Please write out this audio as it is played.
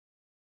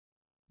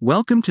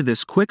Welcome to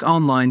this quick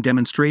online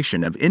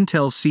demonstration of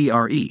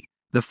IntellCRE,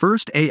 the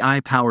first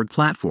AI-powered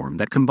platform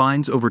that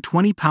combines over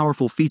 20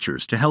 powerful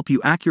features to help you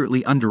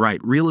accurately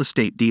underwrite real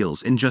estate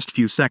deals in just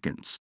few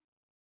seconds.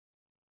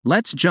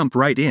 Let's jump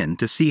right in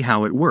to see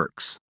how it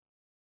works.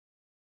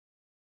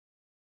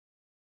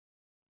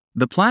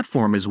 The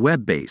platform is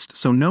web-based,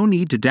 so no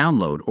need to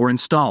download or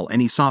install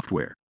any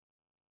software.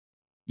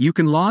 You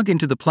can log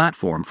into the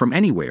platform from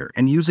anywhere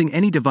and using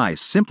any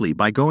device simply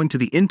by going to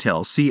the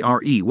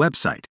IntellCRE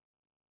website.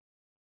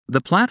 The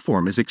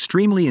platform is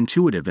extremely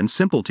intuitive and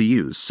simple to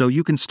use, so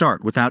you can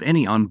start without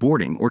any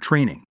onboarding or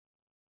training.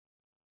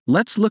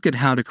 Let's look at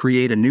how to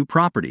create a new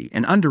property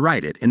and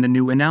underwrite it in the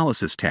New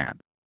Analysis tab.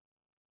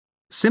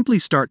 Simply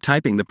start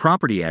typing the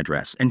property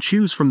address and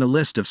choose from the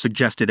list of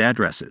suggested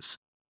addresses.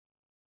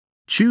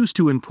 Choose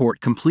to import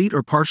complete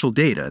or partial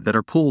data that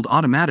are pulled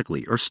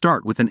automatically or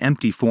start with an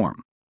empty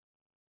form.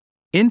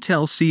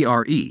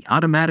 IntellCRE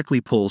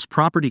automatically pulls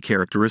property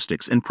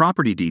characteristics and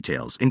property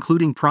details,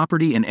 including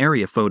property and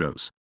area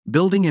photos,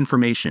 building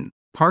information,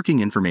 parking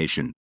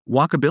information,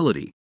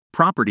 walkability,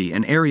 property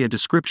and area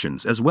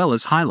descriptions, as well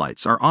as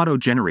highlights are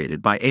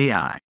auto-generated by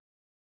AI.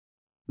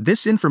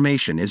 This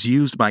information is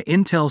used by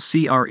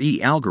IntellCRE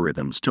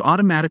algorithms to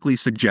automatically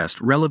suggest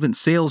relevant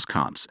sales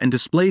comps and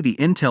display the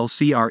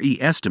IntellCRE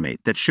estimate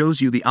that shows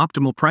you the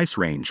optimal price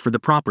range for the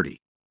property.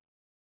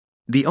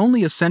 The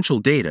only essential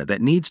data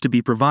that needs to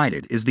be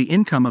provided is the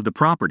income of the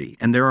property,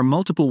 and there are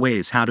multiple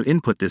ways how to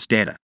input this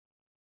data.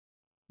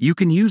 You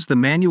can use the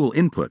manual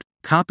input,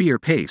 copy or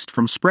paste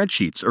from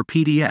spreadsheets or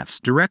PDFs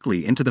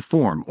directly into the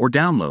form, or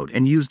download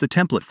and use the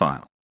template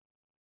file.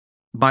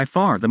 By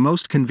far the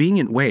most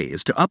convenient way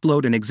is to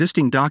upload an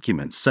existing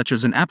document such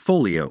as an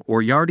appfolio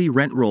or Yardi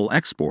rent roll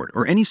export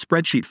or any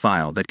spreadsheet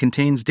file that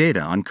contains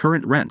data on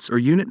current rents or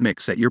unit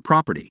mix at your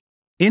property.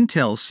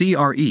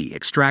 IntellCRE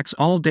extracts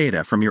all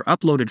data from your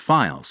uploaded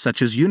file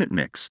such as unit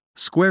mix,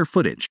 square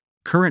footage,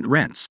 current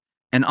rents,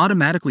 and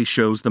automatically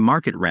shows the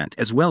market rent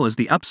as well as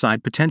the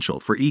upside potential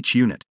for each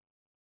unit.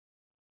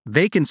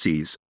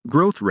 Vacancies,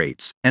 growth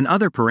rates, and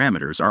other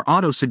parameters are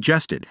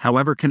auto-suggested,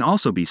 however can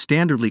also be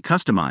standardly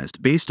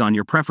customized based on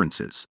your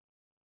preferences.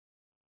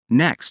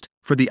 Next,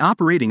 for the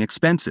operating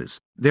expenses,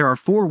 there are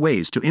 4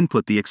 ways to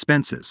input the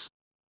expenses.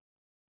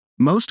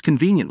 Most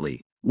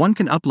conveniently, one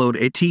can upload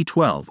a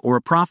T12 or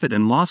a profit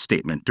and loss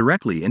statement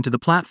directly into the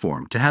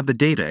platform to have the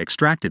data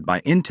extracted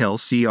by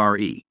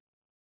IntellCRE.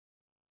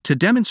 To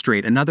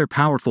demonstrate another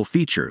powerful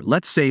feature,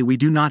 let's say we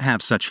do not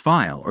have such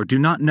file or do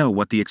not know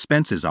what the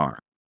expenses are.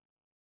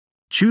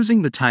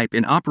 Choosing the Type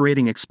in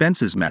Operating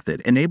Expenses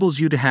method enables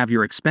you to have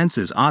your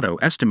expenses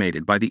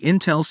auto-estimated by the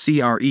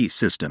IntellCRE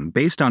system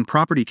based on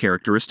property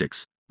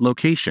characteristics,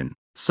 location,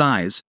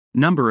 size,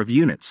 number of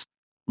units,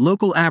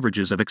 local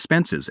averages of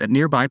expenses at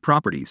nearby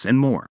properties, and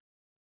more.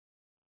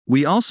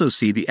 We also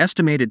see the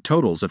estimated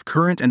totals of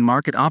current and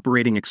market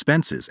operating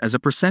expenses as a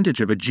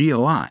percentage of a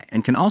GOI,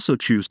 and can also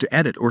choose to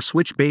edit or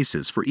switch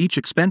bases for each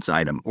expense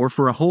item or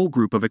for a whole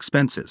group of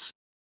expenses.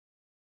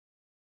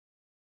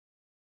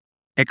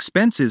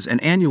 Expenses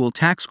and annual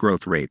tax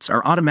growth rates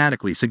are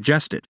automatically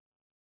suggested.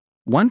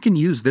 One can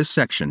use this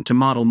section to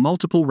model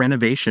multiple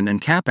renovation and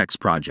CapEx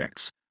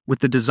projects, with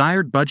the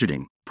desired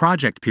budgeting,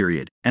 project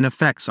period, and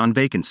effects on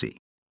vacancy.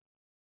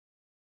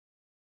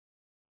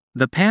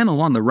 The panel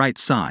on the right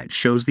side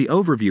shows the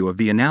overview of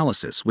the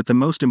analysis with the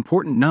most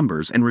important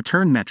numbers and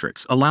return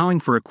metrics, allowing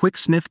for a quick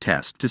sniff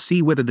test to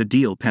see whether the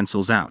deal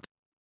pencils out.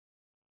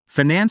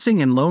 Financing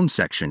and loan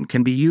section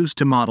can be used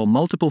to model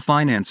multiple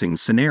financing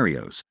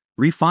scenarios,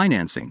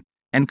 refinancing,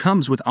 and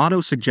comes with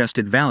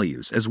auto-suggested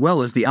values as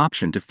well as the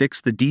option to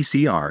fix the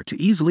DCR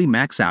to easily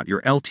max out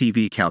your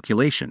LTV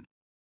calculation.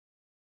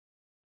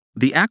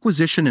 The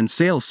acquisition and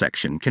sales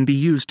section can be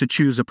used to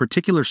choose a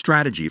particular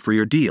strategy for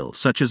your deal,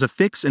 such as a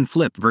fix and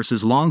flip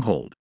versus long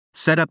hold,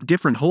 set up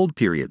different hold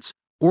periods,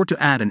 or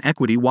to add an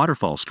equity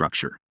waterfall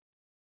structure.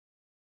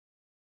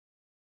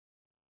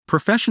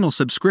 Professional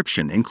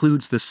subscription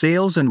includes the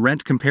sales and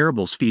rent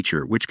comparables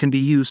feature, which can be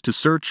used to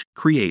search,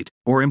 create,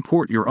 or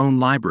import your own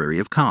library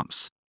of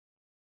comps.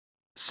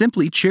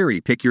 Simply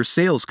cherry-pick your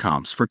sales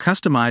comps for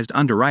customized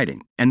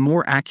underwriting and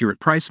more accurate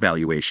price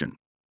valuation.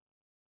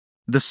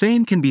 The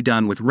same can be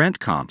done with rent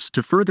comps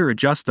to further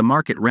adjust the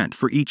market rent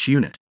for each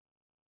unit.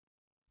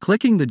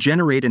 Clicking the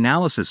Generate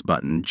Analysis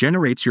button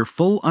generates your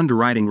full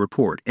underwriting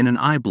report in an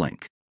eye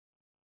blink.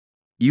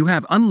 You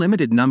have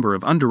unlimited number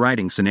of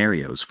underwriting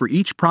scenarios for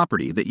each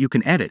property that you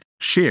can edit,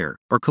 share,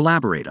 or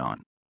collaborate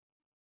on.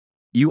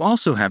 You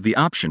also have the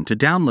option to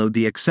download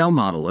the Excel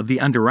model of the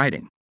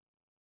underwriting.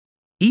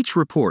 Each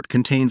report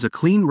contains a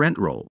clean rent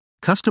roll,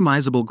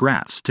 customizable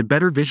graphs to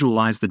better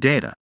visualize the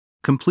data,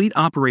 complete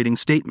operating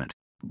statement,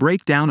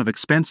 breakdown of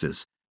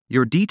expenses,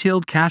 your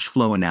detailed cash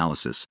flow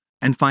analysis,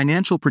 and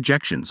financial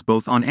projections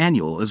both on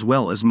annual as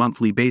well as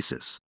monthly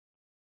basis.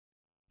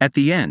 At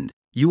the end,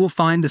 you will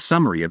find the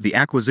summary of the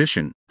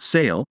acquisition,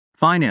 sale,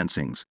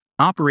 financings,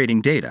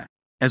 operating data,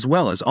 as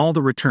well as all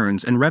the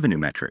returns and revenue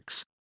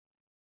metrics.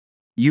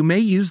 You may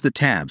use the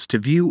tabs to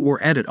view or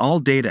edit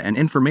all data and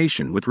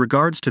information with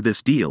regards to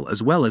this deal,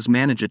 as well as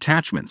manage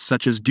attachments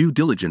such as due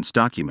diligence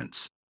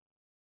documents.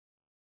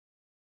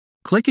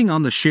 Clicking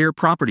on the Share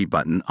Property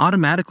button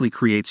automatically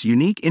creates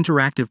unique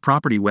interactive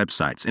property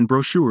websites and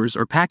brochures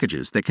or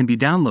packages that can be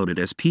downloaded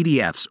as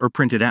PDFs or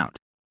printed out.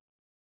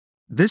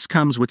 This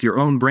comes with your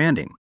own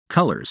branding,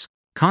 colors,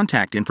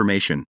 contact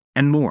information,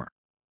 and more.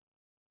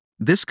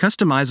 This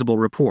customizable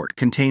report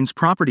contains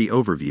property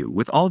overview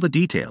with all the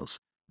details,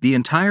 the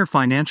entire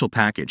financial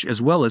package,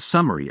 as well as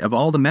summary of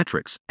all the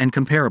metrics and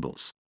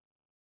comparables.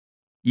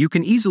 You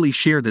can easily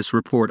share this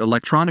report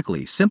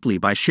electronically simply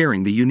by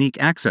sharing the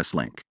unique access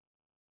link.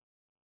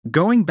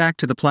 Going back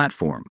to the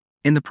platform,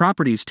 in the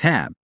Properties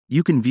tab,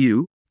 you can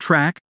view,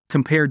 track,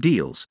 compare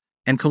deals,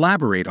 and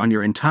collaborate on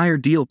your entire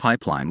deal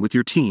pipeline with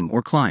your team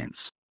or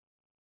clients.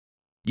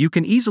 You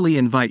can easily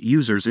invite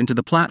users into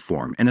the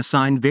platform and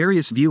assign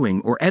various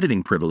viewing or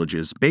editing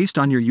privileges based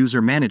on your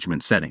user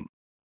management setting.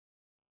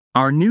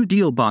 Our new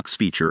Deal Box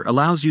feature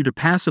allows you to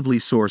passively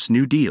source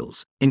new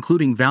deals,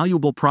 including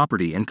valuable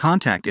property and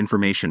contact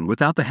information,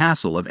 without the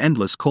hassle of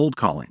endless cold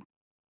calling.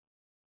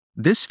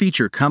 This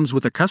feature comes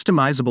with a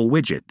customizable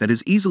widget that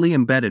is easily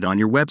embedded on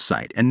your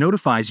website and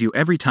notifies you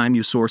every time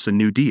you source a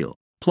new deal.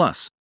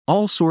 Plus,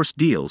 all sourced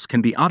deals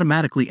can be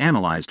automatically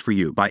analyzed for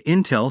you by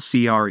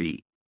IntellCRE.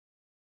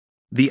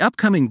 The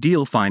upcoming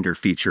Deal Finder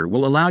feature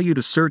will allow you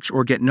to search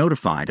or get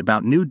notified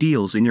about new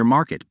deals in your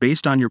market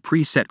based on your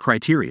preset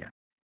criteria.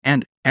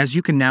 And, as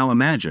you can now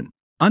imagine,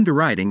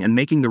 underwriting and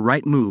making the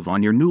right move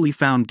on your newly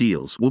found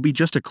deals will be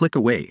just a click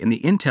away in the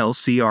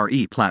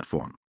IntellCRE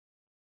platform.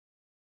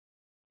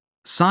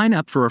 Sign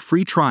up for a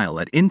free trial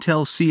at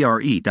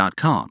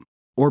IntellCRE.com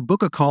or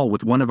book a call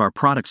with one of our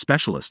product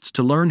specialists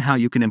to learn how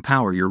you can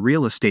empower your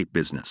real estate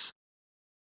business.